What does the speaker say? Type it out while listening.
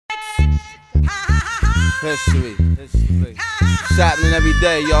History. It's happening every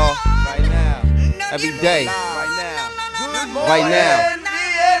day, y'all. Right now. Every day. Right now.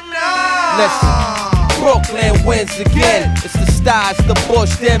 Listen. Brooklyn wins again. It's the styles, the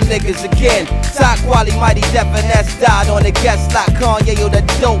Bush, them niggas again. Top quality, mighty def, and that's died on the guest like Kanye or the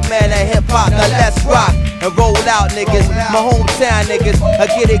dope man of hip hop. Now let's rock and roll out, niggas. My hometown niggas, I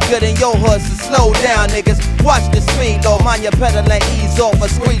get it good in your hood, so slow down, niggas. Watch the speed, though, mind your pedal and ease off, or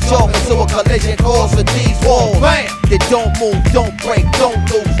screech off into a collision course with these walls. They don't move, don't break, don't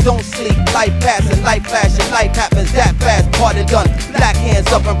lose, don't sleep. Life passing, life flashing, life happens that fast. Party done, black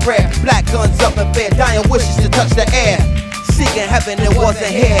hands up in prayer, black guns up in fear, dying wishes to touch the air. Seeking heaven, it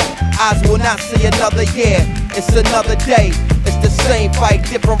wasn't here. Eyes will not see another year. It's another day. It's the same fight,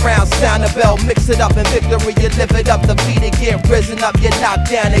 different rounds. Sound the bell, mix it up in victory. You live it up, defeated, get risen up. You knock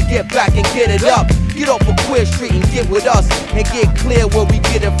down and get back and get it up. Get off of Queer Street and get with us and get clear where we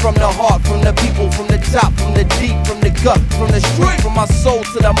get it from the heart, from the people, from the top, from the deep, from the gut, from the street, from my soul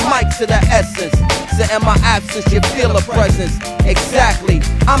to the mic to the essence. So in my absence, you feel a presence. Exactly.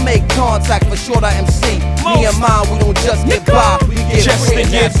 I make contact for sure. MC. Me and mine, we don't just get by, we get just free, to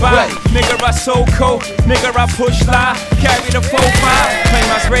get by. Nigga, I so cold. Nigga, I push lie. Carry the 4-5. Claim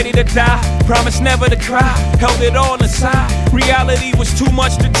I was ready to die. Promise never to cry. Held it all inside. Reality was too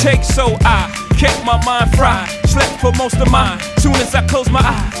much to take, so I kept my mind fried. Slept for most of mine. Soon as I closed my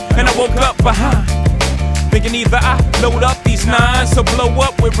eyes, and I woke up behind. Thinking either I load up these nines or blow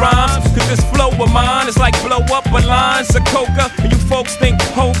up with rhymes. Cause this flow of mine is like blow up a lines of coca. And you folks think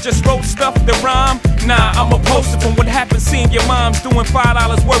Hope just wrote stuff to rhyme. Nah, I'm a poster from what happened seeing your moms doing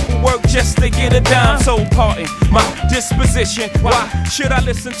 $5 worth of work just to get a dime. So pardon my disposition. Why should I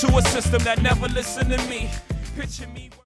listen to a system that never listened to me? Picture me.